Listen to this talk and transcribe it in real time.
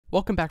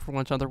Welcome back for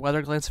another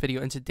Weather Glance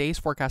video. In today's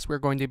forecast, we're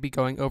going to be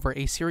going over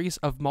a series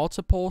of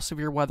multiple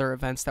severe weather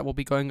events that we'll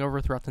be going over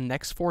throughout the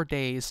next 4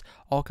 days,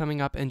 all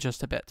coming up in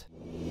just a bit.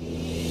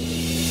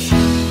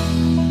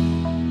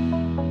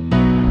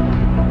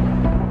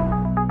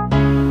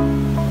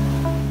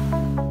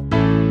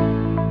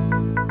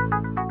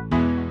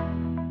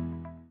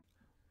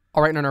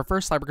 Alright, on our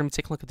first slide, we're going to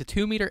take a look at the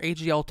 2-meter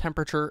AGL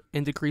temperature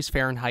in degrees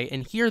Fahrenheit,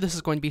 and here this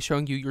is going to be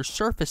showing you your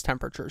surface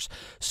temperatures.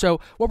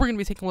 So what we're going to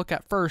be taking a look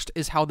at first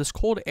is how this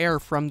cold air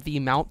from the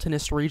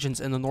mountainous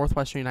regions in the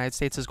northwestern United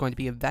States is going to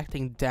be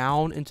evecting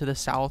down into the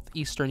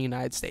southeastern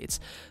United States.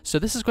 So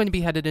this is going to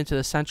be headed into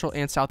the central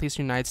and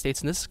southeastern United States,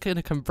 and this is going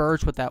to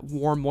converge with that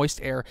warm, moist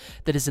air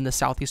that is in the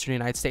southeastern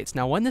United States.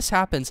 Now, when this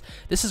happens,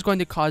 this is going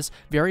to cause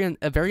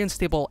a very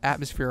unstable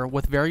atmosphere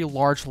with very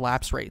large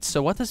lapse rates.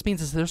 So what this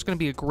means is there's going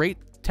to be a great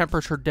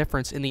temperature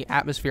difference in the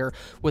atmosphere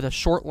with a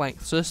short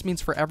length. So this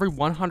means for every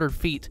 100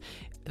 feet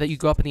that you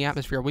go up in the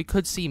atmosphere, we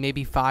could see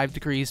maybe 5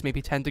 degrees,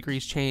 maybe 10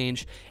 degrees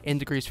change in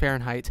degrees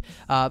Fahrenheit.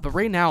 But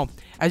right now,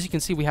 as you can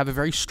see, we have a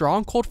very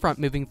strong cold front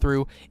moving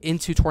through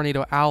into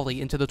Tornado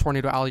Alley, into the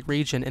Tornado Alley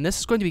region. And this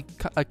is going to be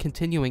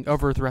continuing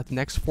over throughout the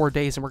next 4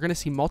 days. And we're going to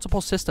see multiple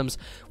systems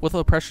with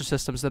low pressure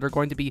systems that are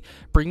going to be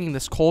bringing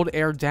this cold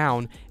air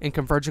down and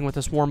converging with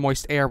this warm,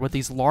 moist air with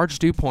these large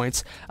dew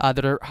points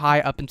that are high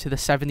up into the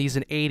 70s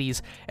and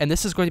 80s. And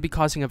this is going to be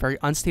causing a very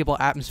unstable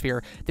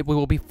atmosphere that we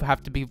will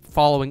have to be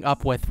following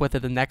up with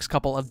the next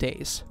couple of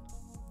days.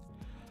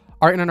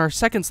 Alright, and on our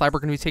second slide, we're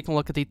going to be taking a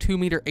look at the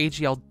 2-meter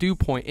AGL dew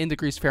point in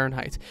degrees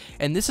Fahrenheit.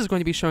 And this is going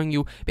to be showing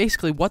you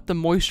basically what the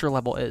moisture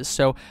level is.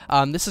 So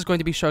this is going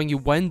to be showing you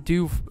when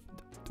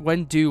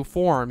dew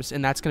forms,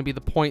 and that's going to be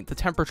the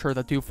temperature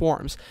that dew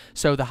forms.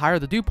 So the higher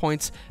the dew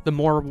points, the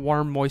more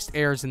warm, moist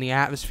air is in the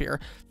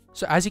atmosphere.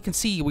 So as you can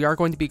see, we are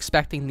going to be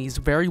expecting these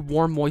very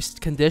warm,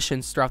 moist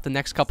conditions throughout the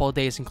next couple of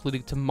days,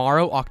 including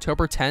tomorrow,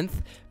 October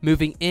 10th,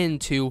 moving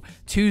into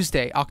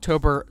Tuesday,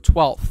 October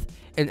 12th.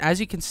 And as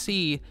you can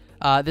see,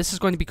 this is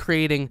going to be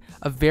creating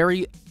a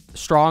very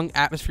strong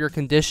atmospheric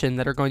condition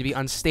that are going to be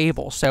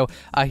unstable. So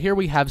here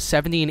we have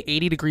 70 and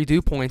 80 degree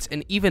dew points,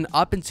 and even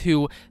up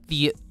into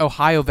the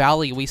Ohio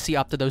Valley, we see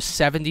up to those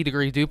 70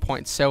 degree dew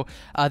points. So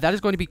that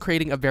is going to be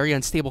creating a very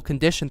unstable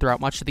condition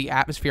throughout much of the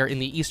atmosphere in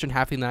the eastern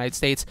half of the United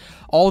States,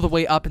 all the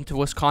way up into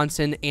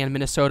Wisconsin and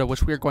Minnesota,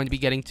 which we are going to be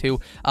getting to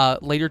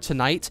later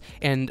tonight.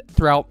 And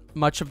throughout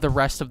much of the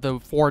rest of the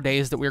 4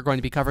 days that we're going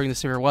to be covering the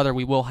severe weather,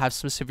 we will have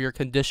some severe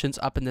conditions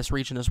up in this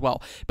region as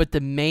well. But the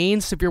main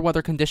severe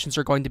weather conditions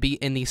are going to be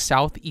in the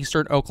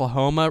southeastern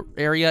Oklahoma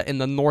area, in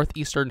the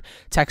northeastern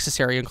Texas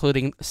area,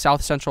 including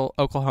south central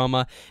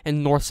Oklahoma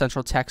and north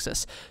central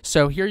Texas.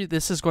 So here,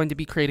 this is going to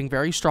be creating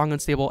very strong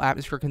unstable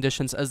atmosphere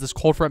conditions as this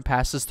cold front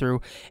passes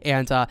through,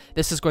 and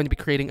this is going to be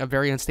creating a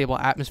very unstable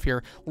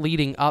atmosphere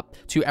leading up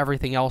to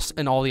everything else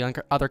and all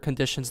the other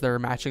conditions that are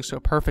matching so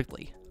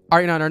perfectly.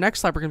 Alright, now on our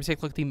next slide, we're going to take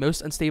a look at the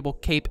most unstable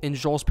CAPE in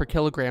joules per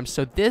kilogram.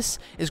 So this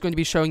is going to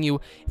be showing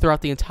you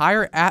throughout the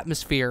entire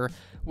atmosphere,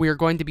 we are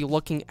going to be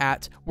looking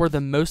at where the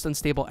most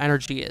unstable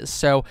energy is.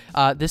 So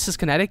this is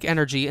kinetic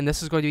energy, and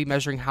this is going to be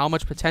measuring how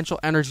much potential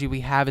energy we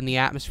have in the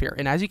atmosphere.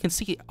 And as you can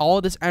see, all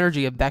of this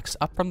energy evects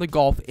up from the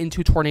Gulf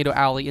into Tornado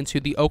Alley,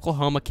 into the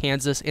Oklahoma,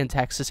 Kansas, and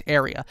Texas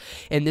area.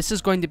 And this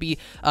is going to be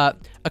a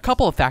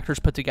couple of factors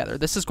put together.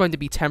 This is going to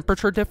be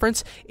temperature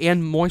difference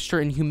and moisture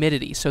and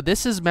humidity. So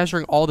this is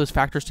measuring all those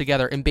factors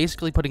together and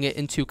basically putting it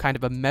into kind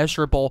of a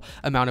measurable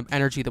amount of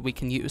energy that we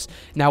can use.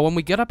 Now, when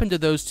we get up into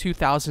those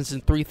 2000s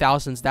and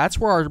 3000s, that's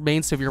where our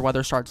main severe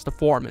weather starts to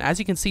form. And as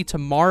you can see,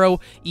 tomorrow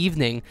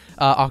evening,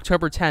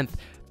 October 10th,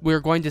 we're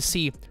going to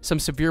see some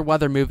severe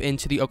weather move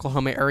into the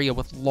Oklahoma area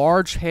with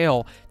large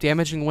hail,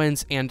 damaging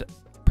winds, and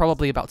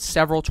probably about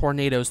several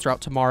tornadoes throughout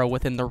tomorrow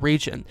within the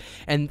region.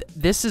 And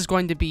this is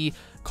going to be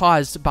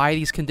caused by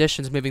these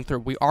conditions moving through.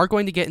 We are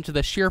going to get into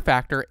the shear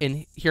factor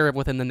in here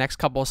within the next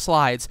couple of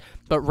slides,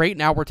 but right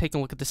now we're taking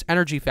a look at this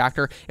energy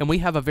factor, and we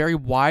have a very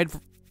wide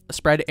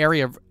spread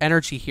area of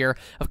energy here,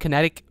 of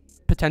kinetic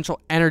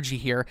potential energy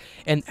here.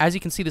 And as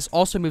you can see, this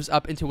also moves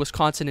up into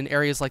Wisconsin and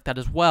areas like that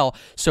as well.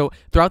 So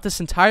throughout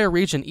this entire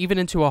region, even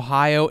into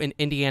Ohio and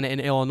Indiana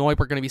and Illinois,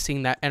 we're going to be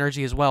seeing that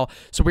energy as well.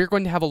 So we're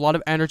going to have a lot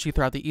of energy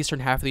throughout the eastern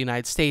half of the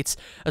United States,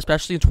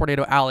 especially in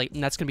Tornado Alley,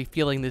 and that's going to be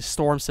feeling these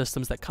storm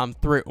systems that come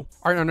through. All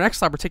right, on our next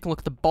slide, we're taking a look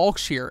at the bulk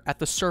shear at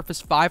the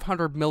surface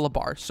 500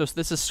 millibars. So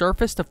this is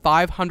surface to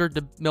 500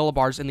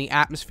 millibars in the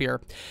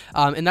atmosphere,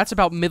 and that's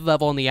about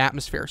mid-level in the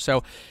atmosphere.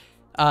 So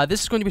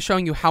this is going to be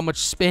showing you how much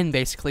spin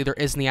basically there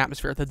is in the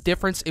atmosphere, the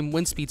difference in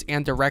wind speeds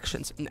and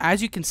directions. And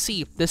as you can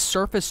see, this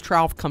surface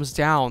trough comes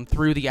down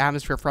through the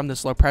atmosphere from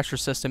this low pressure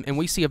system, and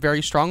we see a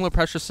very strong low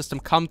pressure system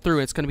come through.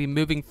 It's going to be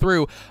moving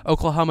through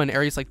Oklahoma and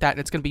areas like that, and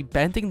it's going to be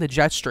bending the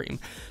jet stream.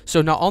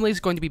 So not only is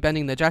it going to be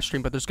bending the jet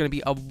stream, but there's going to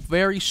be a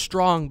very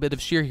strong bit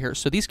of shear here.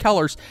 So these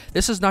colors,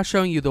 this is not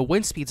showing you the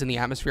wind speeds in the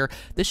atmosphere.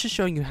 This is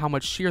showing you how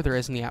much shear there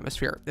is in the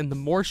atmosphere. And the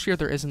more shear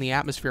there is in the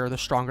atmosphere, the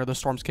stronger the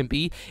storms can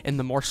be, and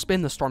the more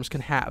spin the storms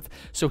can have.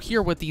 So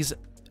here with these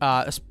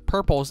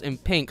purples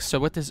and pinks, so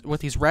with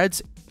these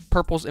reds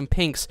purples and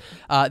pinks,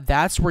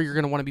 that's where you're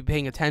going to want to be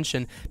paying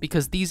attention,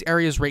 because these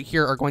areas right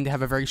here are going to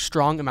have a very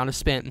strong amount of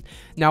spin.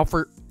 Now,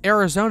 for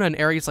Arizona and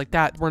areas like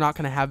that, we're not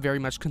going to have very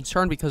much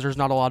concern because there's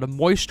not a lot of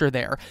moisture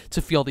there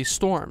to feel these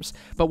storms.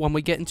 But when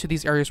we get into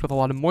these areas with a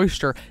lot of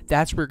moisture,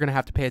 that's where you're going to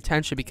have to pay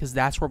attention, because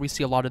that's where we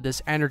see a lot of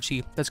this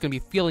energy that's going to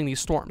be feeling these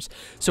storms.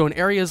 So in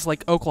areas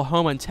like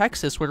Oklahoma and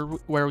Texas,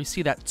 where we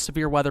see that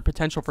severe weather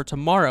potential for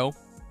tomorrow,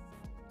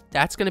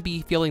 that's going to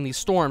be feeling these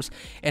storms,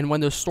 and when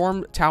those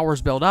storm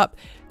towers build up,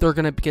 they're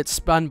going to get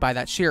spun by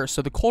that shear.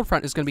 So the cold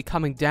front is going to be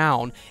coming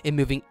down and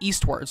moving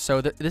eastward.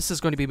 So this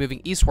is going to be moving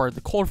eastward,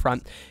 the cold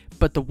front,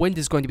 but the wind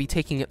is going to be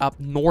taking it up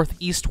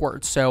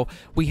northeastward. So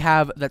we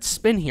have that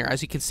spin here.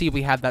 As you can see,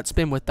 we have that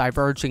spin with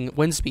diverging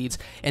wind speeds,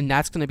 and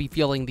that's going to be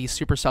fueling these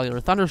supercellular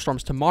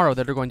thunderstorms tomorrow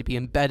that are going to be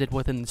embedded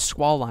within the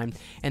squall line,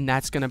 and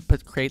that's going to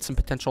create some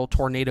potential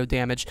tornado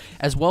damage,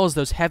 as well as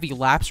those heavy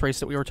lapse rates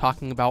that we were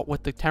talking about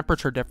with the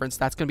temperature difference.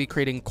 That's going to be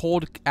creating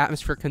cold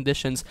atmospheric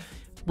conditions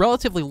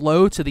relatively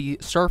low to the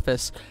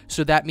surface,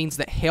 so that means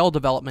that hail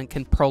development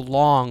can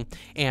prolong,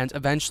 and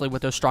eventually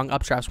with those strong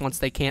updrafts, once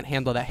they can't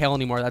handle that hail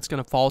anymore, that's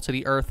going to fall to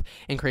the earth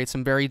and create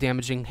some very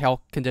damaging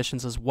hail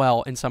conditions as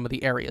well in some of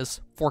the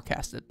areas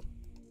forecasted.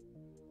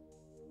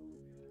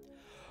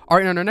 All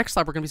right, on our next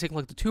slide, we're going to be taking a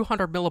look at the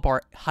 200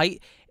 millibar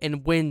height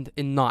and wind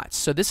in knots.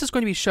 So this is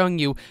going to be showing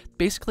you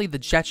basically the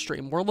jet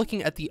stream. We're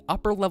looking at the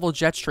upper level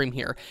jet stream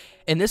here,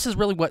 and this is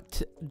really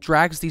what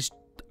drags these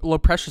low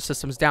pressure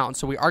systems down.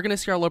 So we are going to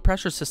see our low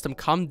pressure system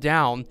come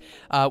down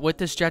with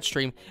this jet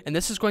stream, and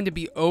this is going to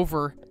be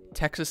over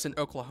Texas and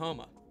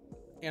Oklahoma.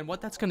 And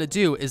what that's going to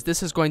do is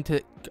this is going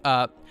to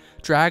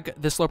drag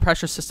this low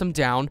pressure system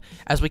down.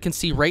 As we can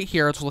see right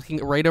here, it's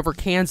looking right over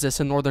Kansas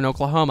and northern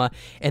Oklahoma,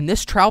 and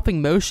this trough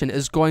motion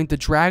is going to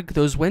drag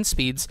those wind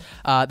speeds,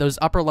 those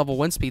upper level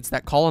wind speeds,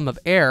 that column of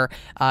air,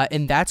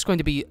 and that's going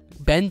to be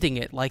bending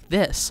it like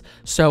this.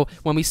 So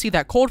when we see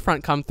that cold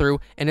front come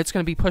through, and it's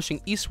going to be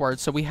pushing eastward,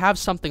 so we have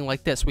something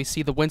like this. We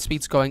see the wind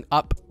speeds going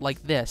up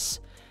like this,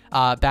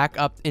 back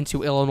up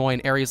into Illinois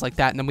and areas like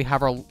that, and then we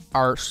have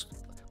our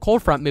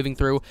cold front moving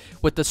through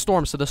with the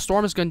storm. So the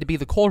storm is going to be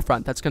the cold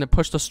front that's going to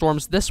push the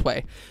storms this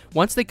way.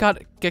 Once they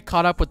get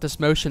caught up with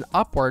this motion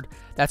upward,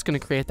 that's going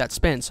to create that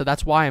spin. So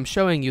that's why I'm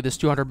showing you this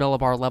 200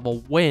 millibar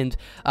level wind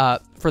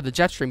for the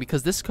jet stream,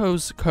 because this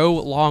goes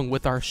along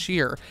with our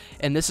shear,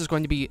 and this is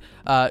going to be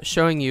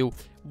showing you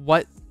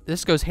what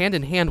this goes hand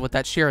in hand with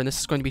that shear, and this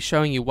is going to be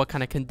showing you what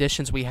kind of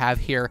conditions we have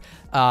here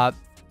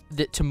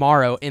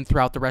tomorrow and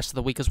throughout the rest of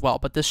the week as well.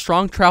 But this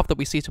strong trough that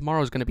we see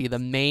tomorrow is going to be the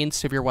main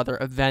severe weather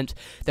event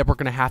that we're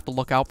going to have to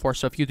look out for.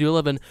 So if you do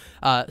live in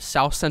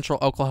south central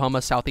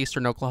Oklahoma,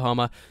 southeastern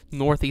Oklahoma,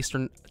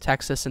 northeastern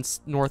Texas, and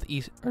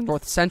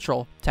north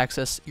central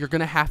Texas, you're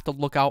going to have to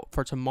look out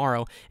for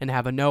tomorrow and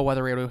have a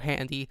weather radio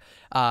handy.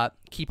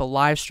 Keep a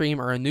live stream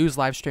or a news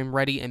live stream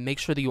ready, and make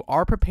sure that you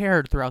are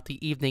prepared throughout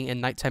the evening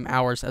and nighttime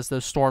hours, as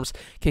those storms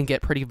can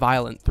get pretty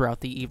violent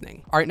throughout the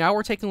evening. All right, now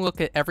we're taking a look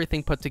at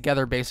everything put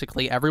together.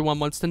 Basically, everyone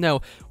wants to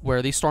know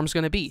where these storms are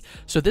going to be.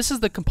 So this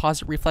is the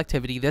composite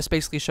reflectivity. This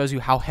basically shows you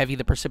how heavy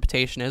the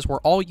precipitation is. We're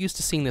all used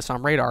to seeing this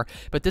on radar,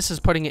 but this is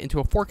putting it into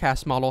a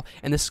forecast model,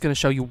 and this is going to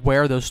show you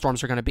where those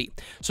storms are going to be.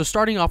 So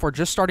starting off, we're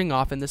just starting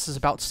off, and this is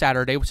about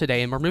Saturday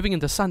today, and we're moving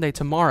into Sunday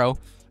tomorrow.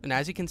 And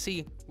as you can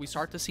see, we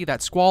start to see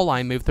that squall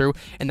line move through,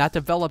 and that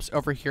develops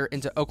over here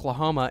into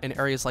Oklahoma and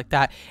areas like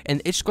that.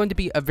 And it's going to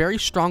be a very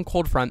strong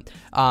cold front,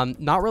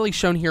 not really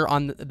shown here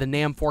on the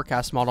NAM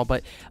forecast model,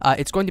 but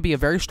it's going to be a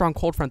very strong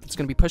cold front that's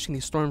going to be pushing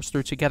these storms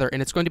through together,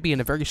 and it's going to be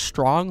in a very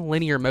strong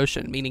linear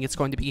motion, meaning it's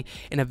going to be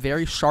in a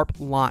very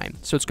sharp line.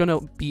 So it's going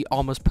to be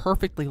almost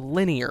perfectly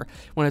linear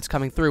when it's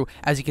coming through.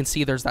 As you can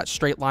see, there's that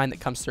straight line that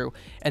comes through.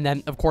 And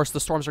then, of course, the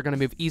storms are going to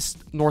move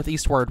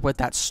northeastward with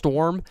that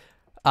storm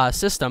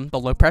system, the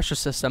low pressure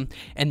system,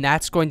 and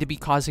that's going to be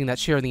causing that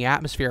shear in the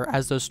atmosphere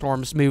as those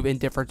storms move in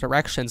different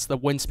directions, the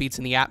wind speeds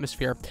in the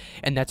atmosphere,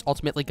 and that's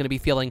ultimately going to be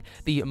feeling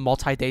the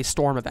multi-day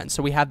storm event.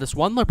 So we have this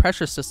one low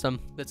pressure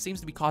system that seems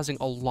to be causing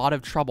a lot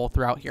of trouble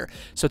throughout here.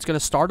 So it's going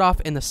to start off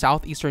in the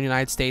southeastern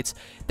United States,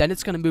 then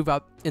it's going to move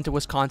up into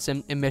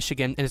Wisconsin and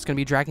Michigan, and it's going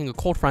to be dragging a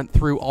cold front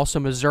through also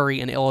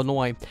Missouri and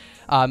Illinois.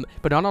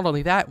 But not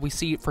only that, we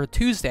see for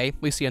Tuesday,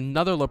 we see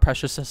another low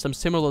pressure system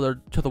similar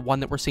to the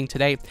one that we're seeing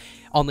today,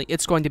 only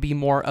it's going to be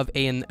more of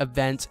an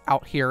event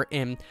out here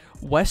in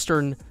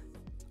western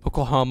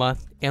Oklahoma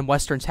and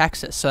western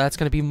Texas. So that's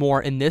going to be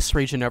more in this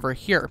region over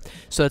here.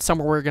 So that's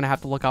somewhere we're going to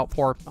have to look out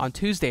for on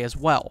Tuesday as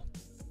well.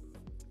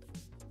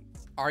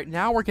 All right,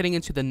 now we're getting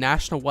into the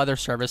National Weather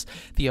Service,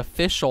 the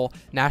official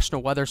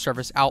National Weather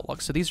Service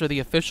outlook. So these are the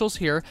officials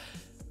here.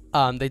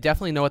 They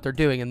definitely know what they're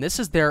doing, and this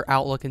is their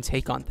outlook and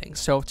take on things.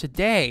 So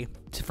today,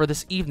 for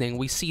this evening,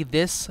 we see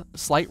this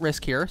slight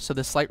risk here. So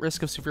this slight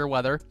risk of severe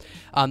weather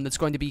that's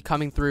going to be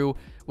coming through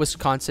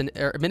Wisconsin,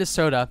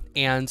 Minnesota,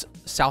 and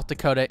South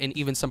Dakota, and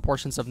even some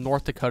portions of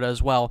North Dakota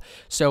as well.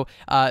 So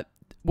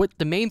what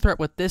the main threat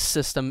with this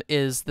system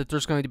is that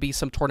there's going to be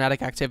some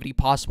tornadic activity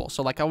possible.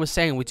 So like I was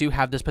saying, we do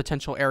have this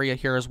potential area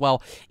here as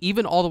well.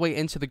 Even all the way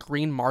into the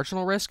green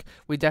marginal risk,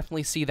 we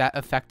definitely see that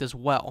effect as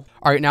well.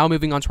 All right, now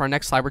moving on to our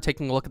next slide, we're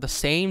taking a look at the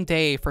same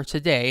day for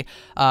today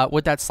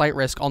with that slight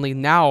risk, only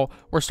now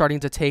we're starting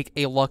to take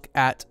a look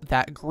at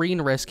that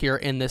green risk here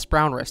in this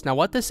brown risk. Now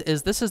what this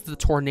is the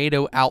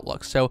tornado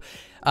outlook. So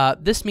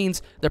this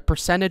means the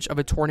percentage of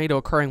a tornado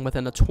occurring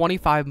within a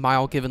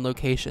 25-mile given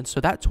location.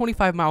 So that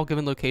 25-mile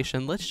given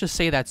location, let's just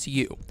say that's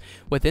you.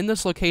 Within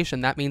this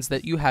location, that means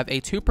that you have a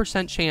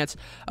 2% chance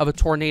of a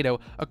tornado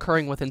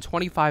occurring within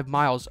 25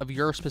 miles of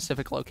your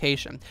specific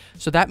location.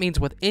 So that means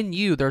within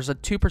you, there's a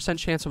 2%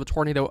 chance of a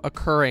tornado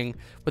occurring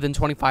within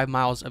 25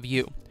 miles of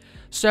you.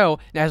 So,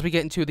 as we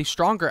get into the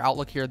stronger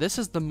outlook here, this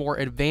is the more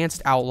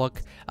advanced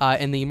outlook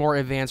and the more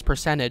advanced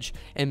percentage,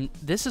 and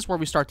this is where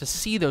we start to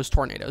see those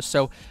tornadoes.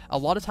 So, a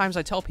lot of times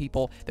I tell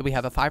people that we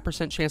have a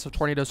 5% chance of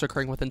tornadoes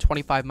occurring within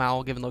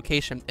 25-mile given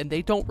location, and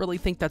they don't really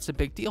think that's a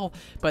big deal,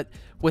 but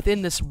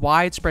within this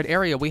widespread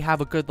area, we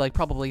have a good, like,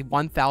 probably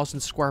 1,000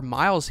 square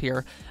miles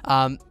here.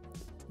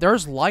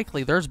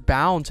 There's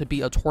bound to be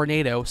a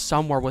tornado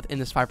somewhere within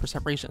this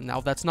 5% region. Now,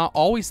 that's not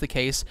always the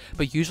case,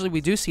 but usually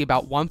we do see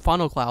about one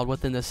funnel cloud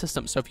within the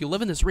system. So if you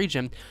live in this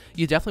region,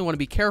 you definitely want to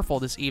be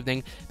careful this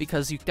evening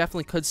because you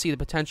definitely could see the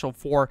potential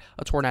for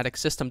a tornadic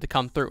system to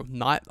come through.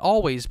 Not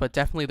always, but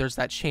definitely there's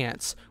that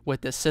chance with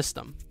this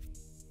system.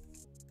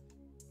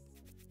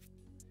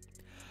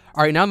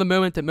 All right, now the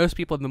moment that most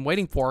people have been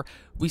waiting for,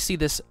 we see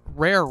this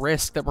rare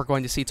risk that we're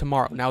going to see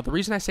tomorrow. Now, the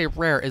reason I say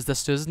rare is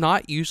this is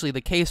not usually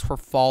the case for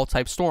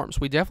fall-type storms.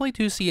 We definitely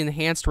do see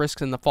enhanced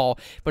risks in the fall,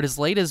 but as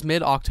late as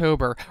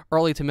mid-October,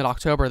 early to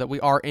mid-October that we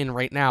are in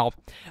right now,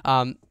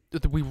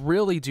 we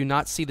really do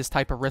not see this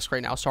type of risk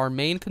right now. So our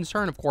main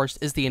concern, of course,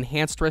 is the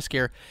enhanced risk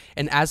here.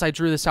 And as I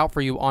drew this out for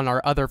you on our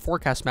other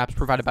forecast maps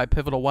provided by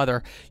Pivotal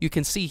Weather, you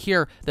can see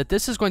here that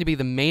this is going to be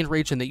the main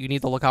region that you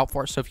need to look out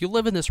for. So if you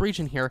live in this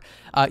region here,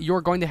 you're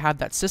going to have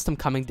that system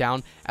coming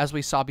down, as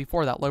we saw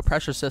before, that low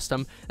pressure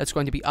system that's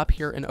going to be up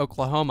here in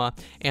Oklahoma.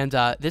 And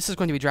this is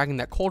going to be dragging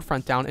that cold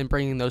front down and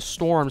bringing those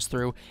storms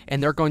through,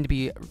 and they're going to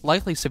be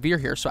likely severe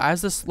here. So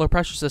as this low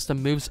pressure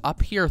system moves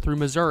up here through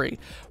Missouri,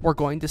 we're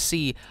going to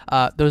see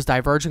those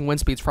diverging wind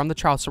speeds from the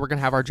trough. So we're going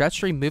to have our jet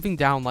stream moving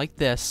down like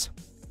this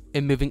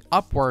and moving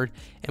upward,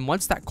 and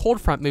once that cold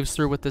front moves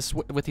through with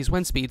these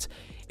wind speeds,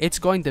 it's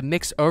going to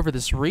mix over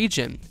this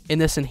region in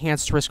this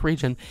enhanced risk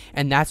region,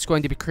 and that's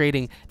going to be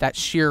creating that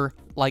shear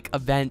like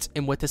event.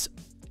 And with this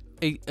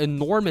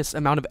enormous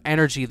amount of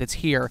energy that's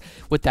here,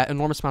 with that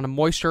enormous amount of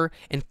moisture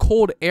and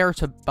cold air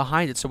to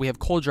behind it, so we have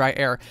cold dry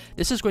air,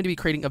 this is going to be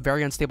creating a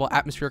very unstable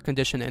atmospheric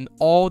condition, and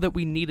all that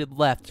we needed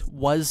left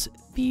was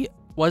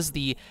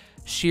the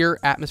sheer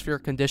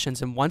atmospheric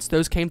conditions, and once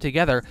those came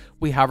together,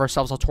 we have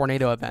ourselves a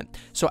tornado event.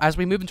 So as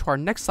we move into our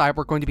next slide,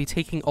 we're going to be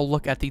taking a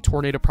look at the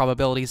tornado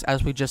probabilities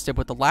as we just did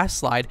with the last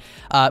slide,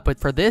 but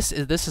for this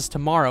is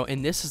tomorrow,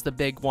 and this is the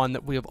big one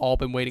that we have all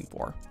been waiting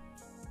for.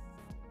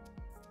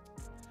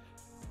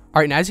 All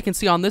right, and as you can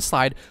see on this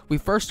slide, we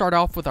first start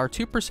off with our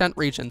 2%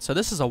 region. So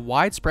this is a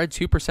widespread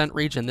 2%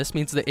 region. This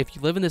means that if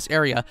you live in this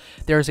area,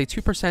 there is a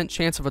 2%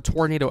 chance of a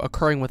tornado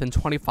occurring within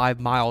 25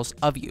 miles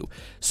of you.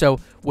 So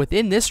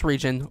within this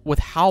region, with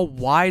how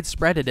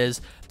widespread it is,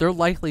 there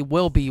likely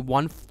will be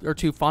 1 or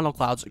 2 funnel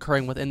clouds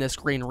occurring within this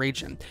green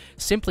region,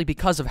 simply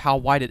because of how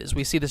wide it is.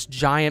 We see this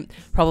giant,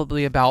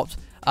 probably about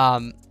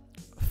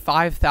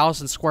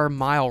 5,000 square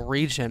mile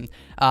region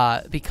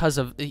because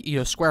of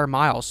square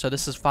miles. So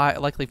this is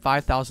likely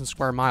 5,000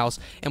 square miles,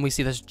 and we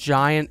see this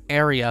giant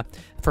area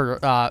for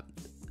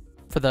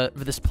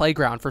this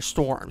playground for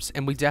storms,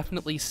 and we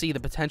definitely see the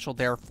potential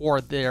there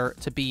for there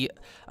to be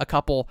a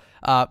couple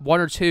 1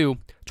 or 2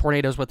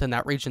 tornadoes within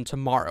that region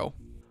tomorrow.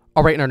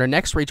 All right, in our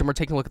next region, we're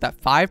taking a look at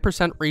that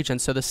 5% region.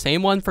 So the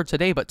same one for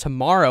today, but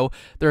tomorrow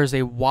there is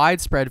a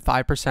widespread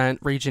 5%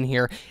 region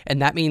here,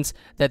 and that means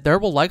that there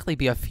will likely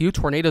be a few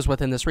tornadoes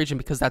within this region,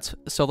 because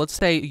so let's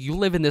say you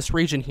live in this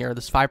region here,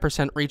 this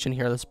 5% region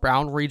here, this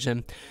brown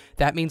region.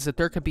 That means that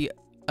there could be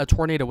a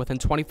tornado within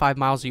 25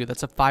 miles of you.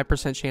 That's a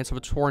 5% chance of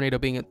a tornado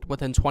being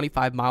within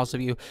 25 miles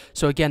of you.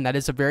 So again, that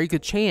is a very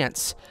good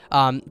chance.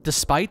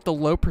 Despite the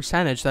low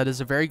percentage, that is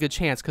a very good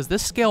chance, because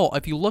this scale,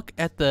 if you look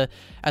at the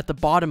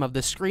bottom of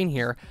the screen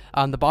here,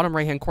 on the bottom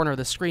right hand corner of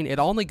the screen, it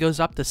only goes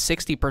up to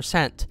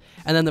 60%,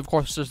 and then of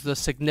course there's the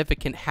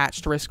significant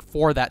hatched risk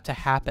for that to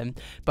happen,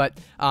 but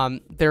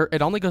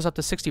it only goes up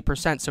to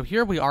 60%. So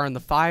here we are in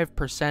the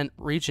 5%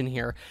 region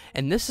here,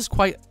 and this is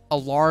quite a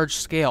large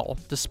scale.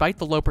 Despite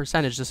the low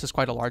percentage, this is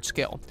quite a large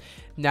scale.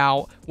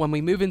 Now, when we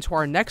move into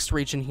our next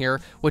region here,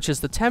 which is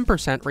the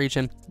 10%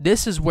 region,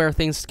 this is where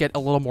things get a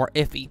little more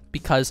iffy,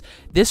 because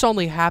this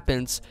only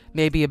happens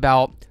maybe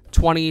about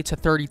 20 to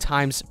 30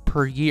 times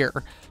per year.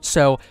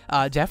 So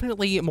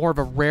definitely more of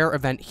a rare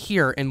event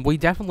here, and we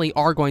definitely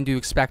are going to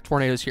expect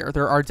tornadoes here.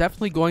 There are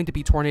definitely going to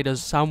be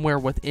tornadoes somewhere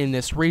within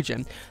this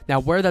region. Now,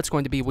 where that's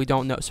going to be, we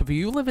don't know. So if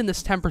you live in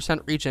this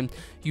 10% region,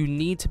 you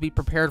need to be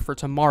prepared for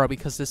tomorrow,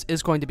 because this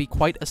is going to be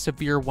quite a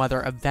severe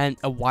weather event,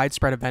 a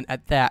widespread event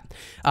at that.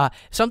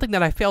 Something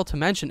that I failed to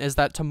mention is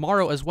that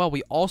tomorrow as well,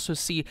 we also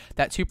see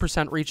that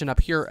 2% region up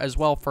here as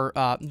well for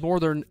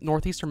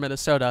northeastern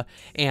Minnesota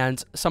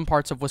and some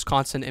parts of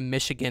Wisconsin and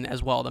Michigan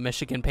as well, the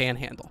Michigan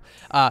Panhandle.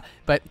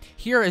 But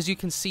here, as you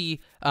can see,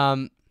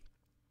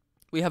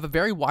 we have a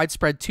very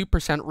widespread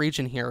 2%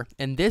 region here,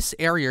 and this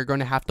area you're going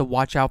to have to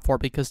watch out for,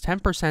 because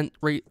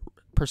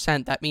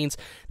 10% that means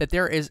that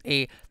there is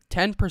a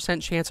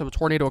 10% chance of a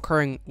tornado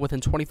occurring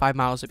within 25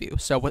 miles of you.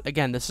 So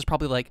again, this is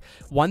probably like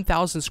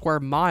 1,000 square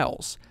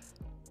miles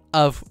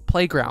of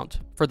playground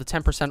for the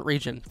 10%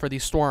 region for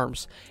these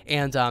storms,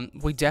 and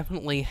we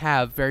definitely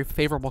have very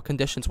favorable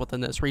conditions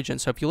within this region.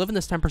 So if you live in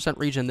this 10%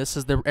 region, this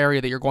is the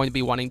area that you're going to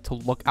be wanting to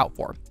look out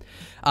for.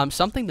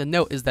 Something to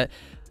note is that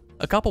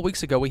a couple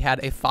weeks ago we had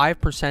a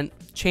 5%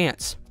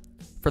 chance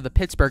for the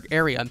Pittsburgh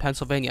area in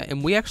Pennsylvania,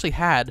 and we actually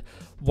had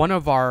one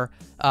of our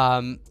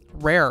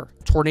rare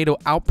tornado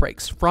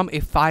outbreaks from a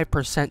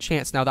 5%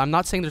 chance. Now, I'm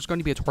not saying there's going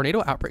to be a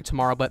tornado outbreak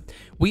tomorrow, but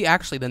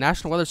the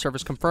National Weather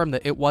Service confirmed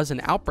that it was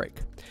an outbreak.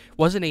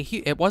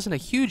 It wasn't a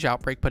huge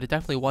outbreak, but it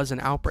definitely was an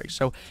outbreak.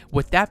 So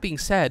with that being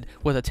said,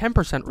 with a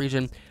 10%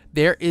 region,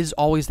 there is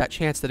always that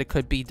chance that it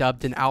could be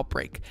dubbed an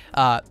outbreak,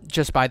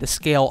 just by the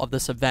scale of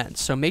this event.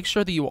 So make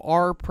sure that you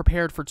are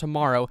prepared for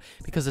tomorrow,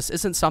 because this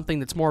isn't something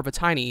that's more of a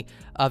tiny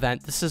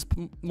event. This is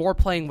more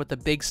playing with the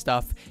big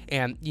stuff,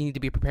 and you need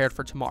to be prepared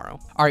for tomorrow.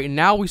 All right,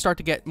 now we start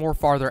to get more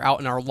farther out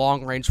in our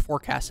long-range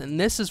forecast, and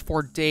this is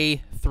for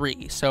day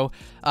 3. So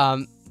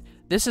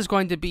this is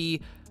going to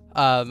be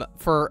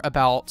for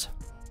about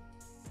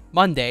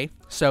Monday.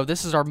 So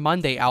this is our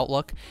Monday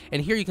outlook,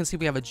 and here you can see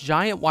we have a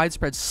giant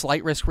widespread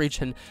slight risk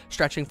region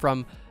stretching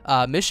from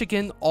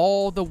Michigan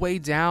all the way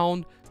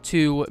down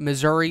to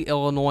Missouri,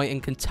 Illinois,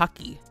 and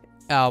Kentucky.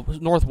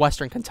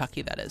 Northwestern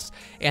Kentucky, that is,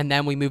 and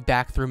then we move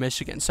back through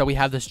Michigan. So we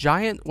have this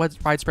giant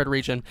widespread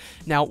region.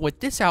 Now, with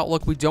this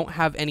outlook, we don't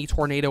have any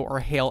tornado or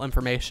hail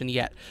information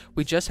yet.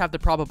 We just have the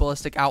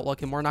probabilistic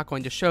outlook, and we're not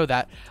going to show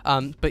that.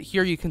 But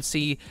here you can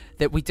see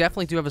that we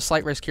definitely do have a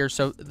slight risk here,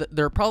 so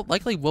there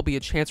likely will be a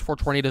chance for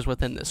tornadoes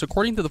within this.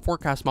 According to the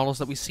forecast models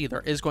that we see,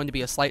 there is going to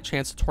be a slight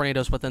chance of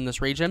tornadoes within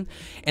this region,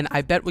 and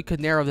I bet we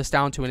could narrow this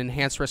down to an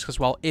enhanced risk as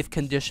well if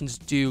conditions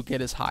do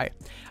get as high.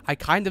 I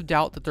kind of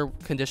doubt that their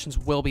conditions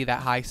will be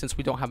that high, since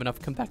we don't have enough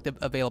convective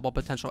available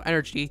potential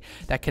energy,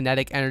 that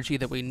kinetic energy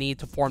that we need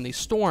to form these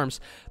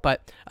storms,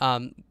 but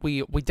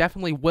we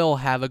definitely will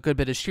have a good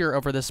bit of shear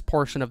over this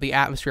portion of the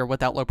atmosphere with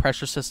that low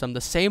pressure system,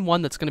 the same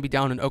one that's going to be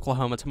down in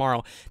Oklahoma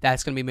tomorrow.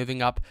 That's going to be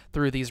moving up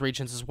through these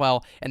regions as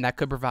well, and that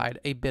could provide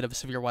a bit of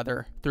severe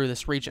weather through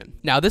this region.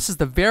 Now, this is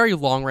the very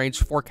long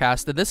range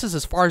forecast, and this is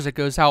as far as it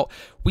goes out.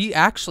 We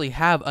actually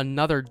have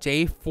another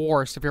day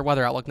 4 severe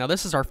weather outlook. Now,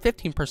 this is our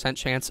 15%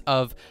 chance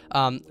of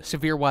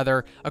severe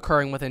weather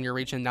occurring within your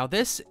region. Now,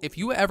 this, if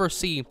you ever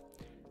see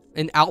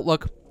an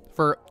outlook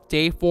for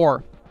day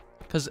 4,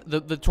 because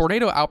the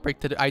tornado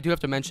outbreak that I do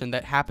have to mention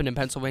that happened in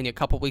Pennsylvania a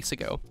couple weeks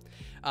ago,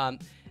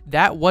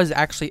 that was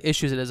actually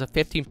issued as a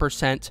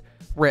 15%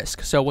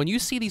 risk. So when you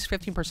see these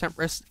 15%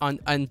 risks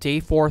on day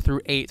 4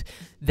 through 8,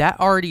 that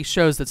already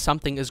shows that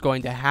something is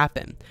going to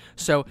happen.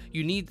 So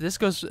you need this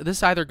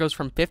either goes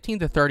from 15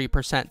 to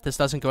 30%. This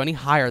doesn't go any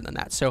higher than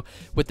that. So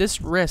with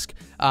this risk,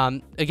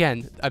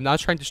 again, I'm not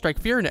trying to strike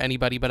fear into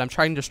anybody, but I'm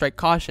trying to strike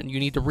caution. You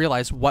need to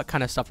realize what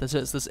kind of stuff this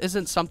is. This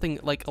isn't something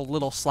like a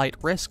little slight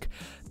risk.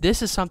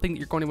 This is something that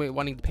you're going to be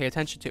wanting to pay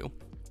attention to.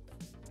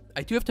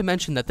 I do have to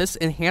mention that this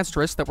enhanced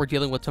risk that we're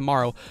dealing with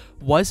tomorrow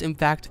was, in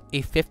fact,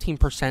 a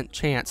 15%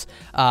 chance.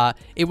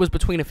 It was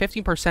between a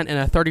 15% and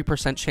a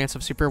 30% chance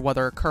of severe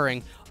weather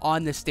occurring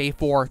on this day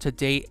 4 to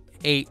day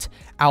 8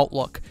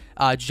 outlook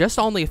just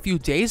only a few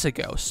days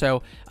ago.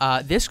 So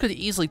this could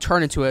easily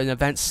turn into an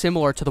event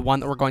similar to the one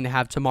that we're going to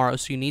have tomorrow,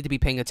 so you need to be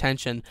paying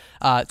attention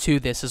to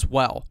this as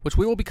well, which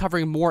we will be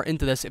covering more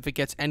into this if it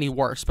gets any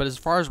worse. But as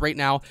far as right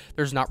now,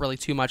 there's not really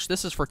too much.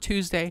 This is for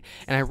Tuesday,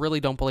 and I really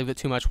don't believe that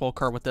too much will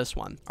occur with this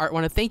one. All right, I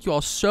want to thank you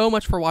all so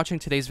much for watching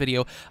today's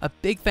video. A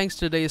big thanks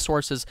to today's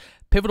sources: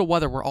 Pivotal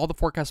Weather, where all the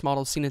forecast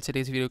models seen in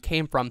today's video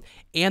came from,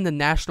 and the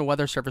National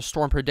Weather Service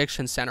Storm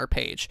Prediction Center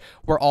page,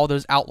 where all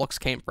those outlooks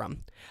came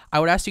from. I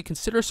would ask you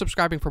consider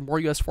subscribing for more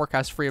U.S.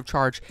 forecasts free of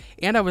charge,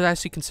 and I would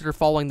ask you consider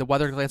following the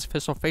Weather Glance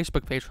official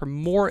Facebook page for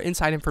more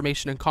inside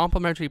information and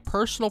complimentary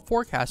personal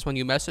forecasts when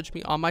you message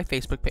me on my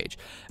Facebook page.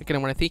 Again, I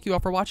want to thank you all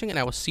for watching, and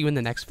I will see you in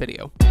the next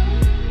video.